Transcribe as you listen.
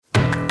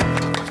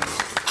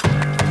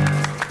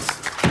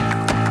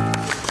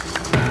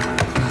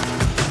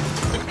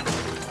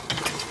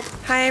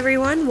Hi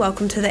everyone,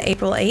 welcome to the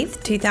April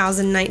 8th,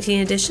 2019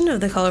 edition of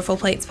the Colorful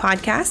Plates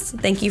podcast.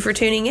 Thank you for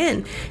tuning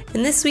in.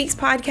 In this week's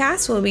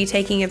podcast, we'll be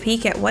taking a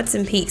peek at what's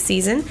in peak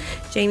season.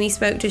 Jamie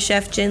spoke to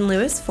Chef Jenn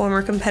Louis,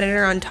 former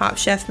competitor on Top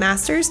Chef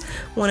Masters,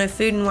 one of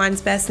Food &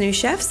 Wine's best new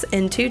chefs,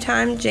 and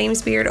two-time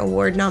James Beard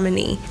Award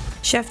nominee.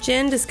 Chef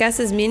Jenn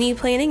discusses menu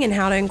planning and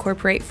how to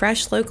incorporate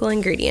fresh local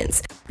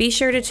ingredients. Be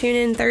sure to tune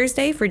in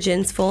Thursday for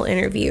Jenn's full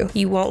interview.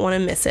 You won't want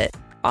to miss it.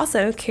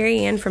 Also, Carrie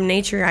Ann from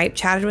Naturipe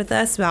chatted with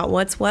us about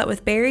what's what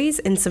with berries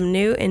and some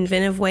new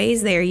inventive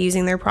ways they are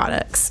using their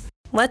products.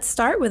 Let's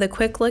start with a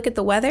quick look at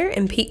the weather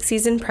and peak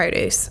season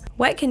produce.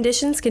 Wet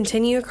conditions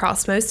continue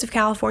across most of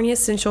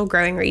California's central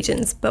growing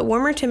regions, but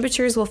warmer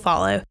temperatures will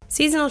follow.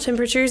 Seasonal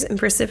temperatures and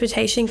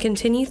precipitation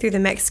continue through the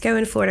Mexico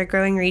and Florida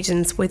growing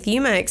regions, with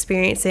Yuma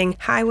experiencing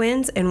high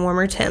winds and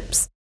warmer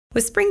temps.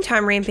 With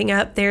springtime ramping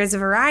up, there is a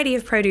variety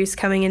of produce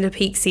coming into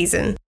peak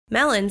season.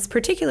 Melons,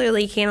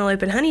 particularly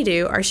cantaloupe and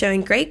honeydew, are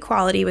showing great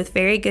quality with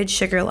very good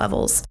sugar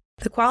levels.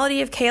 The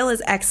quality of kale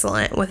is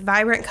excellent, with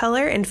vibrant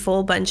color and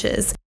full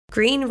bunches.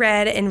 Green,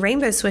 red, and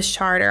rainbow Swiss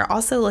chard are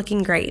also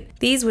looking great.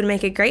 These would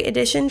make a great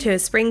addition to a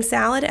spring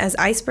salad, as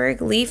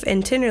iceberg, leaf,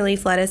 and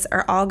tenderleaf lettuce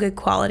are all good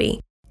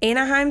quality.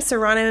 Anaheim,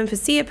 serrano, and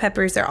pasilla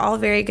peppers are all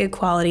very good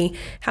quality.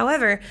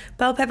 However,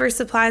 bell pepper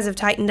supplies have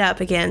tightened up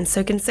again,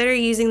 so consider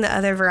using the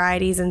other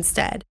varieties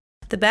instead.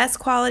 The best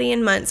quality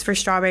in months for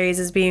strawberries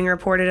is being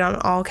reported on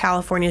all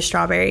California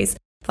strawberries.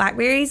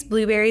 Blackberries,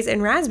 blueberries,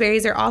 and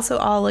raspberries are also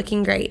all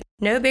looking great.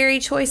 No berry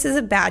choice is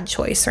a bad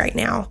choice right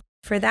now.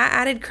 For that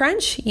added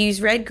crunch,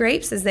 use red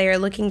grapes as they are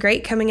looking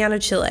great coming out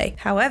of Chile.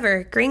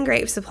 However, green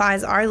grape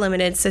supplies are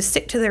limited, so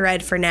stick to the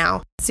red for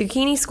now.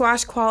 Zucchini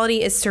squash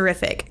quality is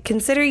terrific.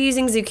 Consider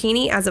using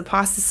zucchini as a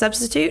pasta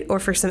substitute or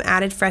for some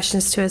added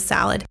freshness to a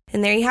salad.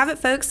 And there you have it,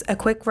 folks, a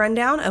quick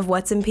rundown of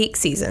what's in peak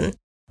season.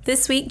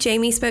 This week,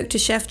 Jamie spoke to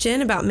Chef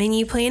Jenn about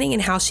menu planning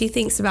and how she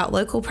thinks about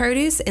local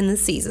produce in the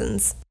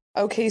seasons.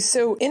 Okay,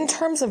 so in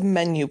terms of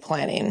menu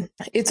planning,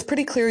 it's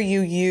pretty clear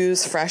you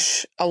use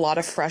a lot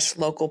of fresh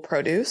local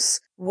produce.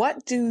 What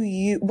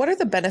are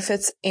the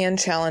benefits and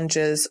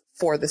challenges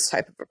for this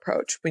type of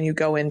approach when you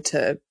go in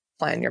to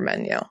plan your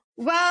menu?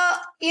 Well,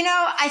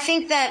 I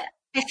think that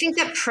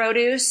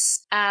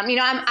produce,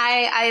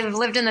 I've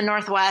lived in the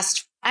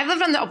Northwest. I've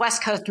lived on the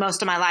West Coast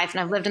most of my life, and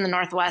I've lived in the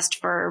Northwest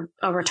for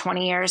over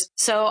 20 years.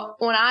 So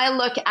when I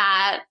look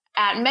at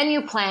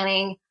menu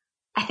planning,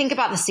 I think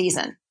about the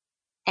season.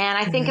 And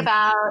I think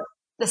about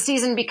the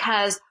season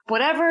because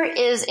whatever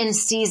is in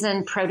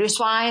season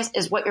produce-wise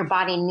is what your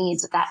body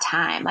needs at that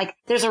time. Like,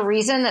 there's a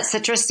reason that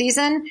citrus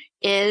season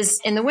is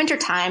in the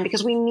wintertime,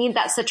 because we need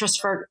that citrus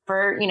for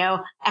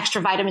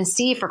extra vitamin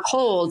C for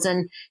colds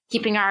and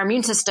keeping our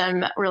immune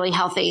system really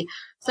healthy.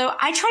 So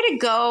I try to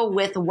go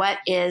with what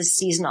is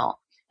seasonal.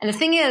 And the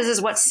thing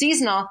is what's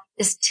seasonal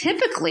is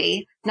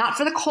typically not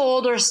for the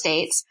colder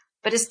states,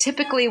 but is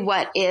typically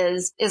what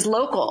is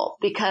local,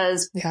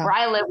 because where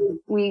I live,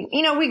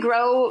 we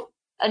grow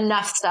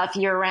enough stuff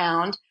year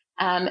round,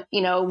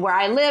 where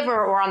I live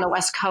or on the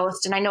West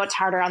Coast. And I know it's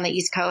harder on the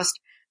East Coast,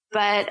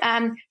 but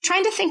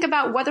trying to think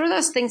about what are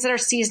those things that are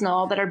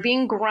seasonal, that are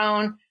being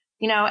grown,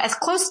 as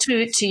close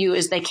to you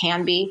as they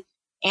can be,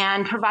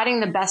 and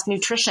providing the best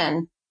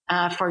nutrition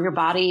for your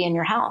body and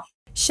your health.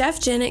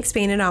 Chef Jenn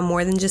expanded on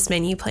more than just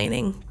menu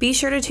planning. Be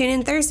sure to tune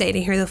in Thursday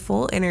to hear the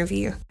full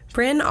interview.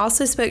 Bryn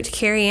also spoke to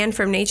Carrie Ann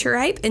from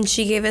Naturipe, and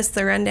she gave us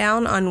the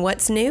rundown on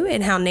what's new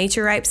and how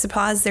Naturipe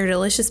supplies their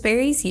delicious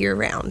berries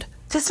year-round.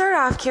 To start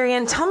off, Carrie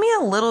Ann, tell me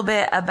a little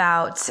bit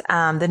about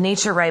the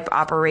Naturipe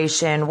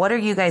operation. What are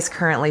you guys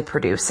currently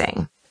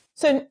producing?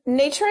 So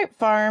Naturipe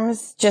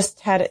Farms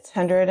just had its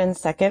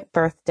 102nd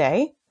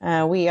birthday.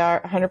 We are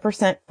a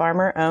 100%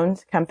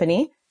 farmer-owned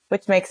company,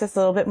 which makes us a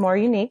little bit more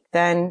unique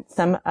than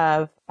some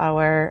of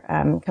our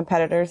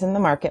competitors in the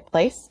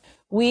marketplace.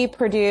 We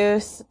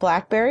produce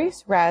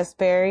blackberries,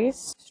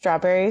 raspberries,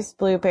 strawberries,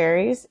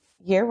 blueberries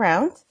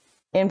year-round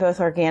in both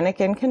organic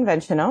and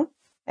conventional.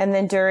 And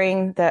then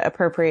during the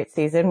appropriate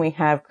season, we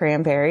have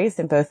cranberries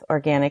in both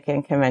organic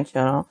and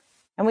conventional.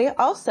 And we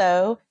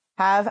also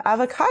have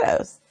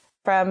avocados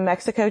from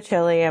Mexico,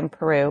 Chile, and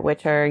Peru,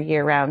 which are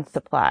year-round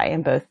supply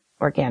in both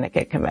organic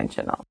and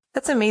conventional.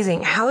 That's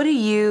amazing. How do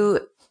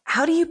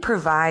you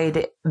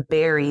provide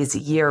berries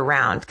year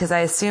round? Because I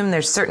assume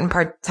there's certain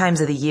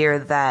times of the year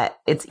that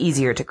it's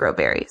easier to grow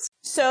berries.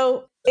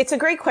 So it's a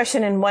great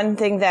question. And one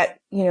thing that,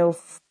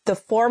 the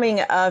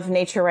forming of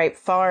Naturipe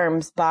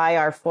Farms by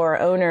our four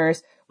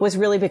owners was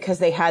really because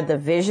they had the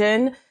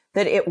vision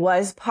that it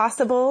was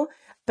possible,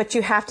 but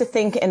you have to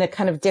think in a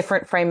kind of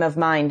different frame of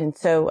mind. And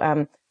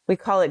so, we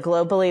call it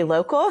globally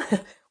local.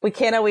 We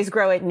can't always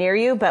grow it near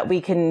you, but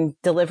we can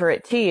deliver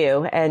it to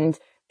you. And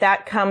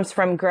that comes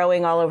from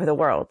growing all over the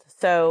world.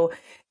 So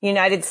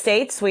United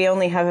States, we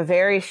only have a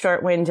very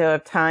short window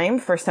of time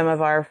for some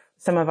of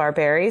our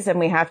berries, and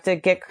we have to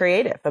get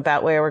creative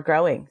about where we're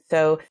growing.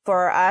 So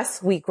for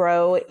us, we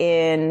grow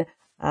in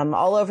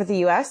all over the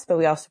U.S., but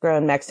we also grow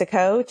in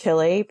Mexico,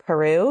 Chile,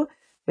 Peru.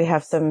 We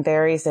have some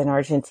berries in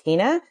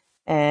Argentina,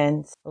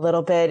 and a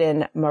little bit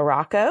in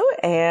Morocco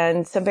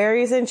and some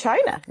berries in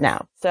China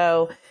now.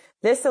 So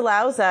this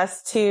allows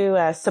us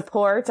to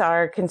support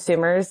our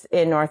consumers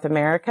in North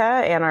America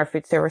and our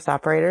food service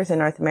operators in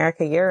North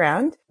America year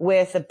round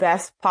with the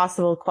best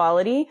possible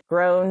quality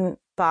grown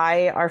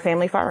by our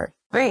family farmers.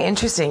 Very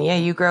interesting. Yeah,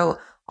 you grow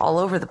all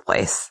over the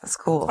place. That's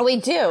cool. We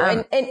do.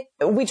 And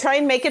we try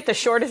and make it the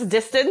shortest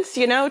distance,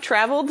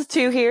 traveled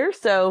to here.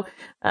 So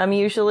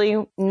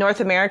usually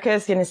North America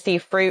is going to see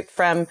fruit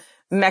from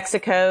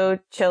Mexico,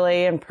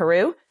 Chile, and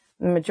Peru.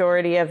 The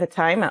majority of the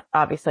time,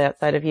 obviously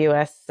outside of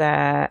U.S.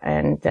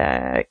 And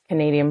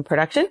Canadian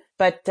production.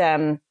 But,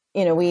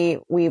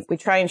 we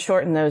try and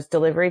shorten those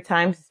delivery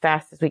times as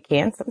fast as we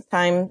can.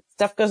 Sometimes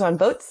stuff goes on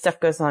boats, stuff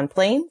goes on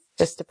planes.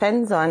 Just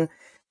depends on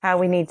how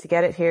we need to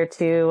get it here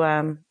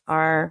to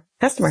our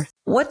customers.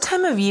 What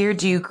time of year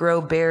do you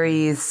grow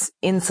berries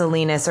in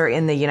Salinas or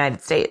in the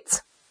United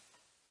States?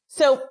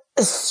 So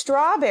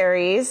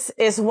strawberries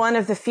is one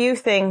of the few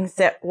things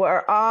that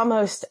were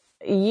almost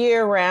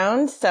year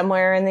round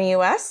somewhere in the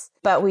U.S.,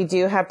 but we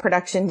do have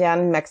production down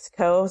in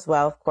Mexico as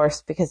well, of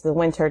course, because of the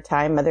winter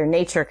time. Mother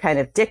Nature kind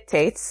of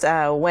dictates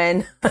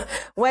when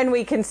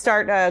we can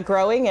start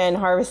growing and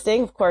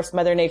harvesting. Of course,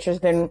 Mother Nature's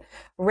been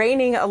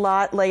raining a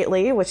lot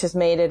lately, which has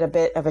made it a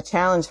bit of a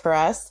challenge for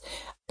us.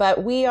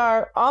 But we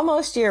are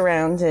almost year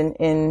round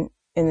in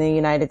the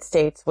United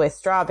States with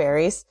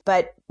strawberries.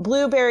 But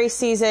blueberry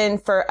season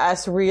for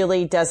us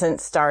really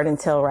doesn't start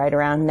until right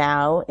around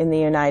now in the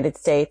United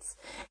States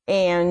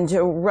and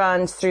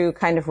runs through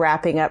kind of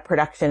wrapping up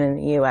production in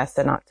the U.S.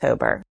 in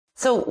October.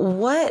 So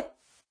what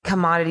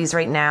commodities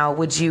right now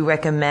would you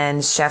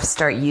recommend chefs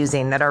start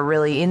using that are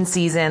really in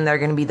season? They're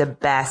going to be the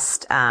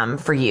best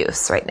for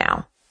use right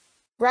now?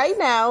 Right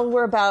now,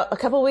 we're about a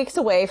couple weeks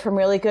away from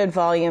really good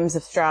volumes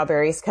of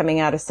strawberries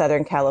coming out of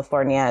Southern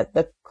California.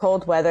 The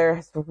cold weather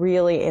has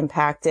really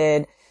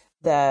impacted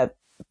the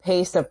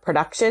pace of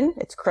production.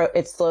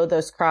 It's slowed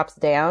those crops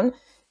down.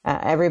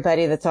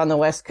 Everybody that's on the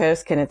West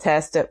Coast can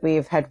attest that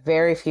we've had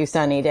very few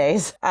sunny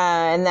days,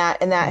 and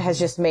that has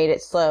just made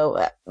it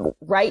slow.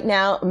 Right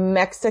now,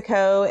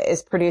 Mexico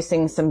is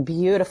producing some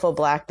beautiful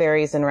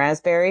blackberries and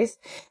raspberries,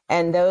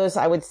 and those,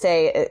 I would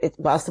say,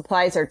 while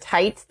supplies are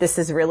tight, this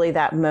is really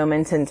that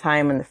moment in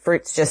time, and the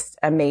fruit's just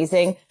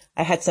amazing.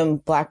 I had some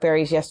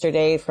blackberries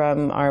yesterday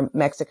from our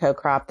Mexico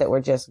crop that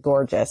were just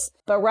gorgeous.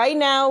 But right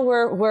now,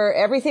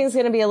 everything's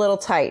going to be a little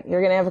tight.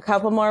 You're going to have a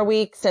couple more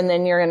weeks, and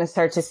then you're going to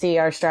start to see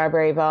our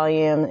strawberry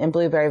volume and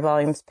blueberry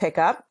volumes pick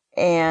up.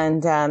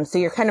 And so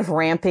you're kind of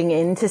ramping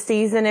into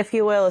season, if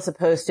you will, as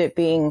opposed to it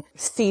being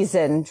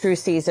true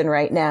season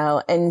right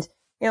now. And,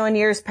 in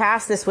years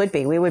past,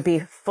 we would be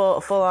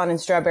full on in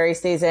strawberry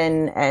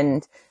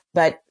season.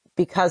 But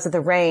because of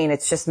the rain,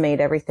 it's just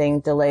made everything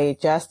delay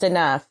just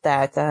enough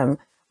that,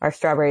 our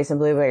strawberries and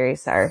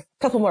blueberries are a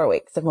couple more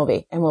weeks and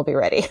we'll be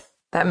ready.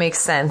 That makes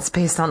sense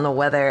based on the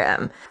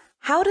weather.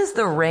 How does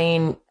the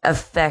rain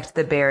affect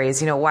the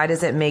berries? Why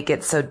does it make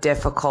it so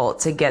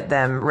difficult to get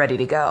them ready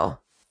to go?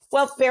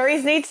 Well,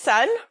 berries need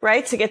sun,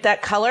 right, to get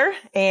that color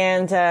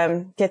and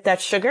get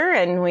that sugar.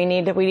 And we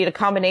need a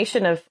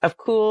combination of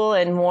cool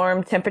and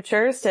warm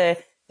temperatures to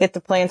get the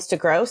plants to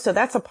grow. So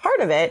that's a part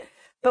of it.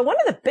 But one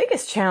of the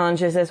biggest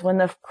challenges is when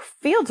the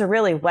fields are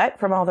really wet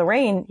from all the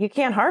rain, you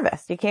can't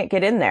harvest. You can't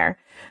get in there.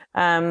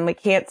 We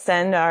can't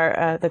send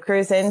the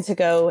crews in to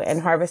go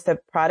and harvest the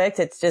product.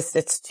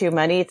 It's too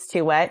muddy. It's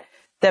too wet.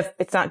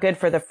 It's not good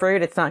for the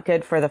fruit. It's not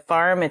good for the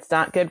farm. It's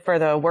not good for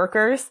the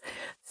workers.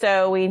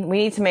 So we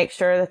need to make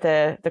sure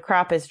that the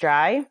crop is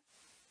dry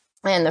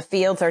and the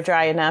fields are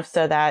dry enough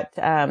so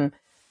that,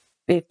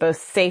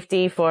 both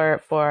safety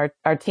for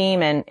our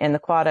team and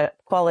the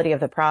quality of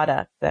the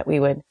product, that we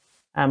would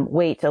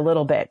wait a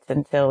little bit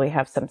until we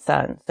have some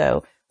sun.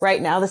 So right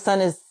now the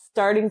sun is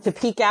starting to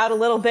peek out a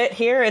little bit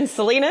here in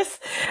Salinas.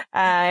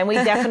 And we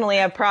definitely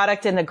have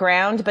product in the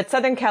ground, but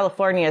Southern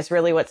California is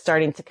really what's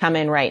starting to come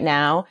in right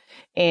now.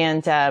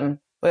 And,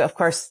 of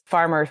course,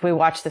 farmers, we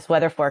watch this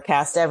weather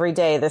forecast every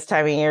day this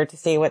time of year to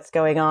see what's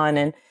going on.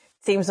 And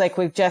it seems like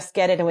we just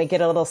get it and we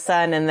get a little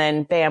sun and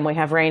then bam, we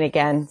have rain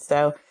again.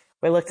 So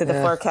we looked at the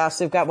forecast.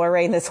 We've got more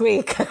rain this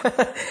week. So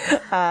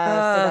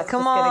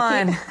come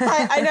on.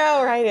 I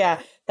know, right? Yeah.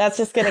 That's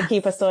just going to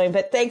keep us going.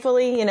 But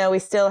thankfully, we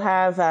still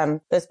have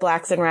those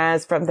blacks and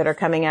ras that are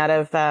coming out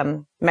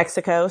of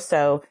Mexico.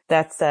 So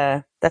that's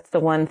the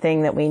one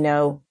thing that we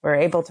know we're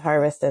able to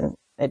harvest, and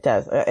it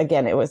does.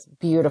 Again, it was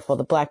beautiful.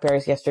 The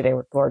blackberries yesterday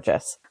were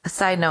gorgeous. A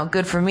side note,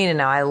 good for me to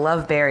know. I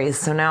love berries,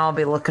 so now I'll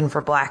be looking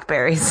for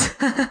blackberries.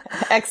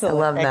 Excellent. I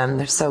love them.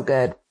 They're so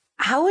good.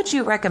 How would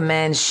you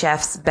recommend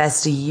chefs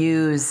best to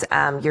use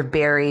your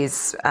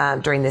berries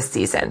during this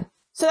season?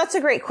 So that's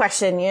a great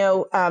question.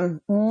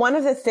 One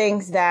of the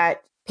things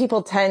that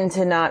people tend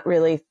to not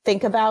really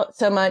think about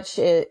so much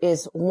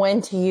is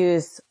when to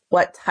use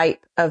what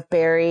type of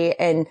berry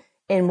and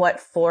in what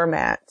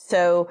format.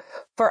 So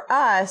for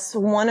us,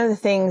 one of the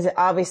things,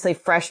 obviously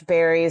fresh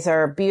berries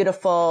are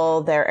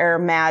beautiful. They're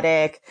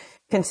aromatic.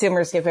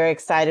 consumers get very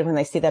excited when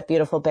they see that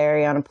beautiful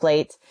berry on a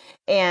plate.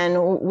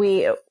 And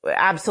we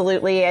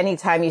absolutely,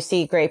 anytime you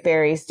see great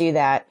berries, do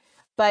that.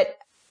 But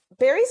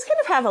berries kind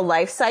of have a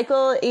life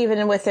cycle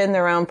even within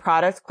their own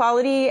product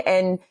quality,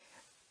 and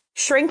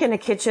shrink in a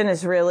kitchen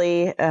is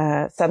really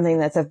something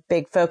that's a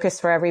big focus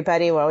for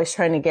everybody. We're always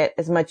trying to get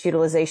as much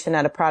utilization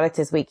out of product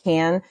as we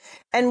can.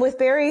 And with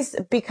berries,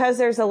 because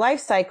there's a life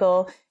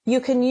cycle, you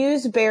can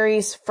use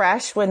berries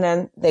fresh when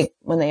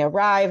they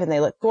arrive and they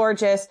look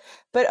gorgeous.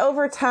 But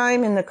over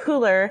time in the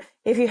cooler,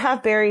 if you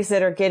have berries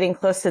that are getting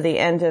close to the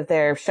end of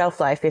their shelf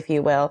life, if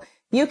you will,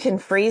 you can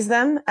freeze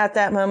them at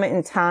that moment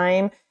in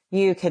time.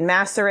 You can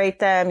macerate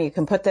them. You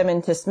can put them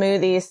into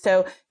smoothies.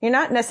 So you're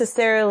not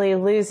necessarily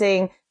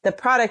losing the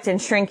product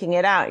and shrinking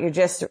it out. You're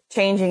just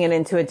changing it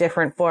into a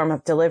different form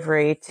of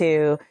delivery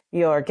to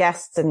your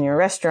guests and your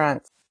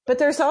restaurants. But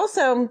there's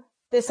also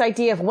this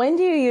idea of when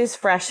do you use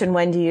fresh and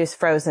when do you use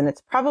frozen?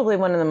 It's probably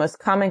one of the most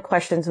common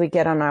questions we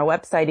get on our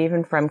website,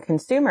 even from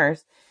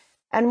consumers.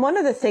 And one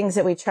of the things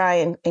that we try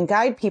and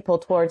guide people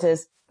towards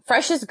is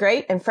fresh is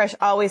great and fresh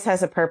always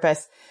has a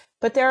purpose.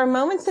 But there are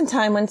moments in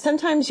time when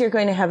sometimes you're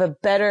going to have a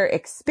better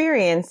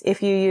experience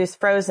if you use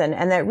frozen.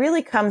 And that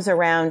really comes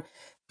around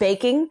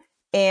baking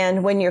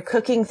and when you're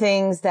cooking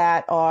things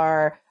that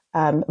are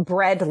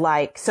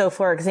bread-like. So,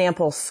 for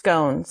example,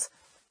 scones.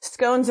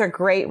 Scones are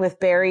great with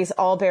berries.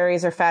 All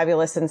berries are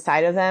fabulous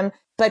inside of them.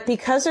 But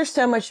because there's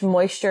so much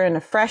moisture in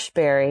a fresh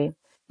berry,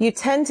 you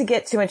tend to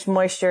get too much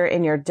moisture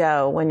in your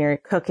dough when you're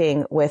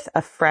cooking with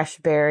a fresh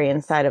berry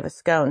inside of a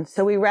scone.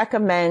 So we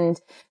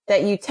recommend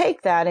that you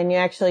take that and you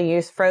actually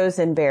use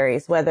frozen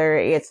berries, whether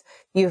it's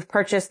you've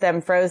purchased them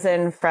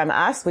frozen from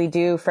us. We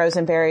do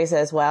frozen berries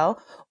as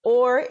well.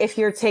 Or if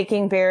you're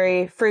taking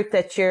berry fruit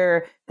that's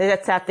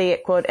at the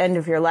quote end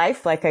of your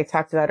life, like I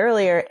talked about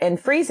earlier, and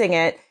freezing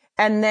it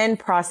and then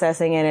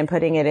processing it and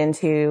putting it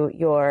into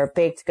your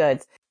baked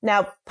goods.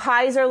 Now,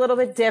 pies are a little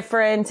bit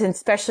different, and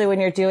especially when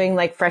you're doing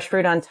like fresh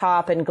fruit on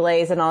top and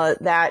glaze and all of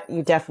that,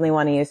 you definitely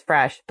want to use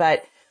fresh.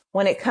 But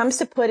when it comes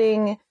to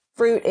putting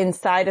fruit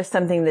inside of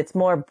something that's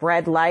more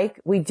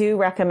bread-like, we do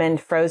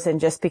recommend frozen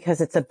just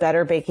because it's a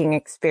better baking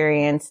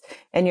experience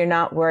and you're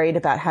not worried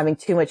about having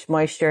too much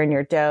moisture in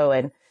your dough.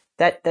 And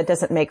that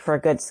doesn't make for a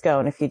good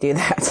scone if you do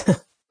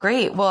that.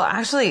 Great. Well,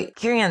 actually,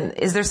 Kieran,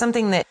 is there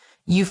something that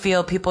you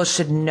feel people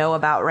should know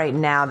about right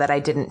now that I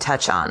didn't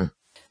touch on?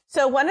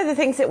 So one of the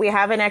things that we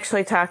haven't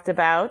actually talked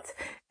about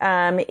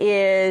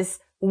is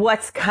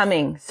what's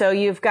coming. So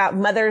you've got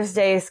Mother's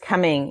Day's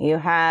coming. You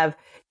have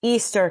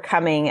Easter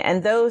coming,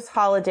 and those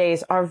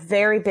holidays are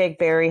very big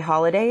berry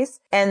holidays.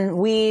 And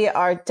we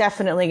are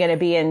definitely going to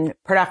be in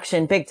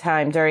production big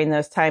time during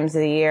those times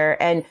of the year.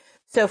 And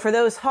so for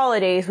those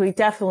holidays, we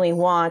definitely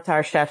want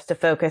our chefs to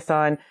focus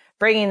on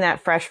bringing that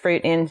fresh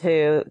fruit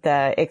into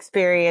the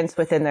experience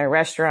within their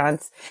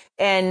restaurants.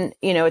 And,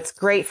 you know, it's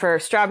great for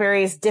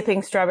strawberries,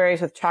 dipping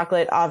strawberries with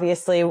chocolate,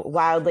 obviously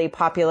wildly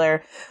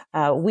popular.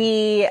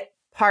 We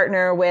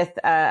partner with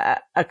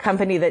a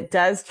company that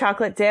does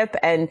chocolate dip,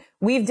 and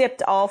we've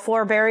dipped all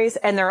 4 berries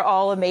and they're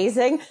all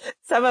amazing.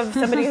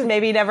 Somebody's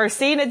maybe never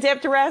seen a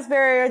dipped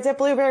raspberry or a dipped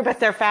blueberry, but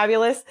they're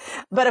fabulous.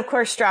 But of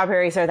course,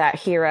 strawberries are that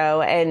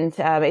hero. And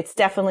it's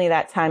definitely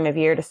that time of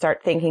year to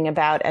start thinking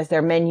about as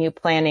they're menu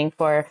planning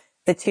for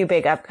the 2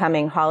 big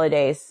upcoming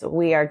holidays.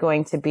 We are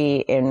going to be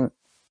in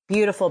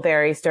beautiful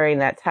berries during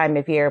that time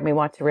of year. And we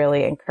want to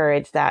really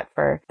encourage that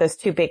for those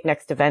 2 big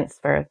next events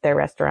for their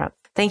restaurants.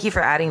 Thank you for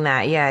adding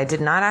that. Yeah, I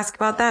did not ask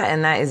about that,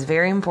 and that is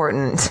very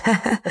important.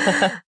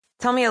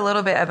 Tell me a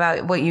little bit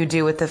about what you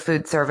do with the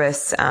food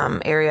service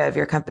area of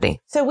your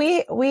company. So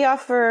we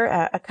offer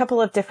a couple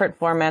of different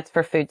formats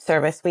for food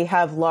service. We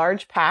have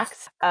large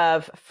packs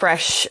of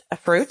fresh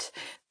fruit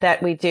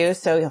that we do.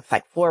 So it's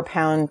like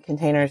 4-pound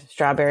containers of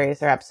strawberries.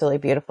 They're absolutely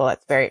beautiful.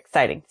 It's very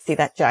exciting to see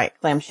that giant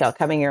clamshell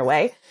coming your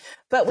way.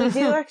 But we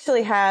do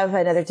actually have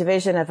another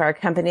division of our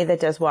company that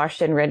does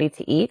washed and ready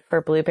to eat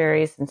for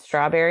blueberries and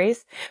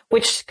strawberries,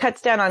 which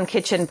cuts down on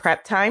kitchen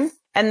prep time.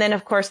 And then,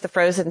 of course, the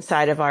frozen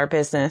side of our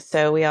business.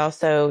 So we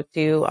also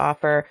do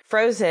offer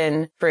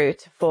frozen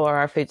fruit for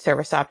our food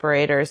service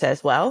operators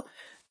as well.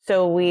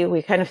 So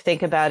we kind of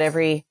think about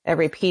every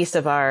piece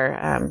of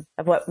our,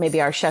 of what maybe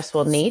our chefs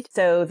will need.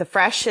 So the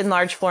fresh in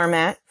large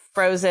format,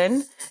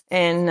 frozen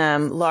in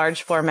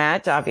large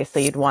format.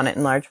 Obviously, you'd want it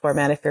in large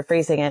format if you're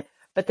freezing it.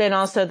 But then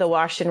also the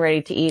washed and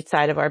ready to eat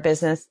side of our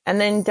business. And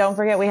then don't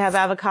forget we have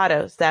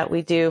avocados that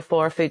we do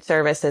for food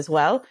service as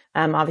well.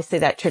 Obviously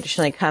that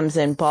traditionally comes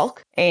in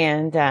bulk,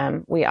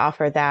 and we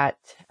offer that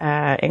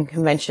in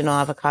conventional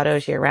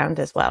avocados year round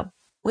as well.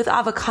 With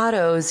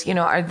avocados, you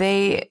know, are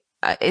they,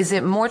 is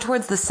it more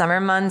towards the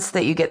summer months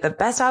that you get the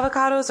best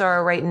avocados,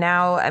 or right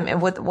now, I mean,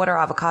 what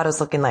are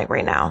avocados looking like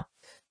right now?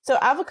 So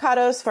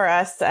avocados for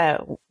us,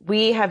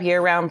 we have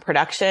year round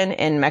production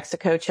in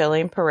Mexico,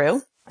 Chile, and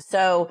Peru.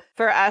 So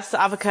for us,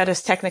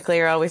 avocados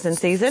technically are always in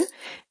season.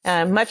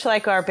 Much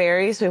like our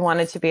berries, we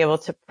wanted to be able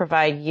to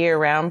provide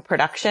year-round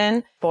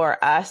production. For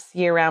us,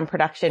 year-round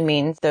production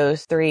means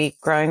those 3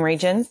 growing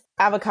regions.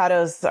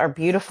 Avocados are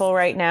beautiful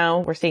right now.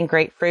 We're seeing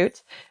great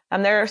fruit.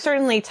 There are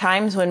certainly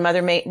times when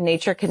Mother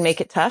Nature can make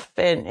it tough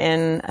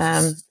in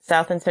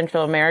South and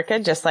Central America,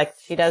 just like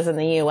she does in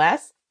the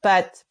U.S.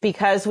 But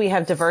because we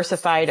have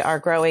diversified our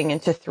growing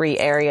into 3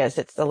 areas,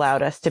 it's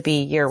allowed us to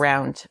be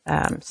year-round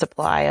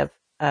supply of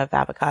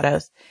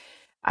avocados.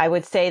 I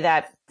would say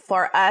that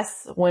for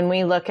us, when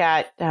we look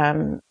at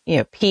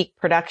peak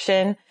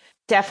production,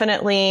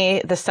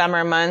 definitely the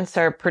summer months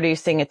are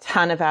producing a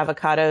ton of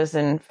avocados,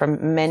 and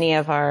from many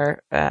of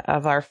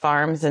our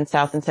farms in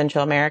South and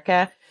Central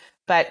America.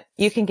 But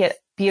you can get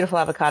beautiful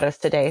avocados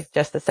today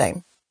just the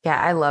same. Yeah,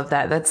 I love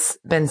that. That's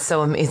been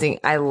so amazing.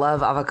 I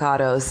love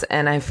avocados,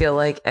 and I feel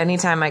like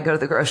anytime I go to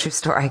the grocery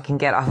store, I can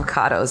get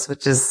avocados,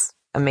 which is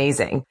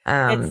amazing.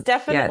 It's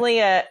definitely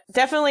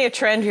a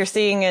trend you're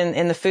seeing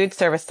in the food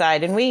service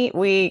side, and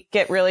we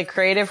get really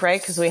creative,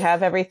 right? Because we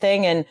have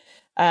everything,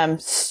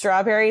 and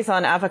strawberries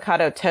on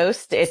avocado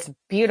toast. It's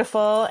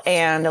beautiful,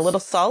 and a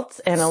little salt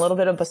and a little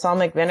bit of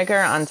balsamic vinegar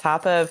on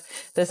top of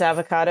those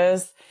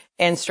avocados,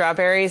 and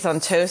strawberries on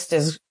toast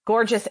is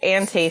gorgeous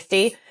and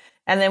tasty.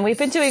 And then we've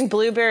been doing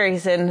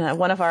blueberries in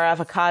one of our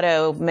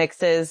avocado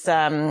mixes.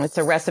 It's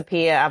a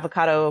recipe,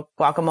 avocado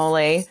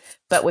guacamole,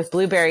 but with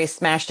blueberries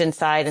smashed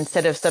inside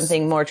instead of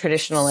something more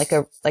traditional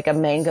like a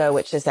mango,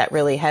 which is that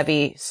really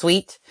heavy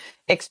sweet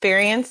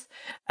experience.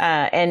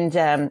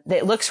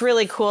 It looks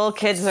really cool.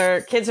 Kids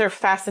are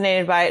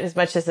fascinated by it as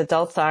much as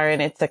adults are.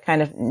 And it's a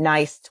kind of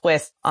nice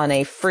twist on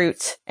a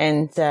fruit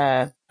and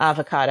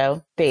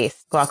avocado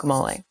based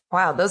guacamole.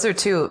 Wow, those are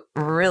 2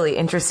 really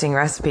interesting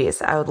recipes.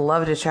 I would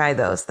love to try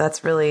those.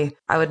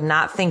 I would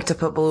not think to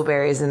put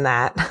blueberries in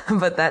that,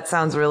 but that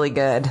sounds really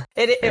good.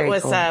 It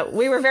was, cool.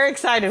 We were very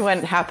excited when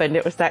it happened.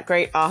 It was that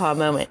great aha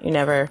moment. You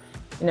never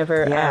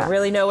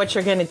really know what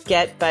you're going to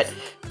get, but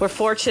we're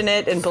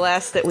fortunate and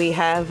blessed that we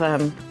have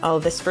all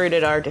this fruit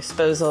at our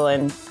disposal,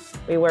 and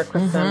we work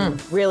with some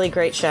really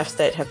great chefs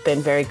that have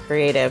been very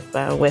creative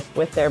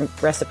with their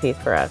recipes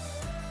for us.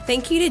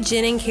 Thank you to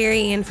Jenn and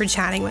Carrie Ann for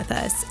chatting with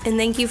us, and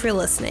thank you for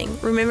listening.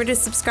 Remember to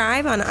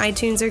subscribe on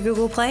iTunes or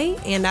Google Play,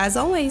 and as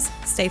always,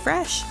 stay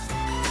fresh.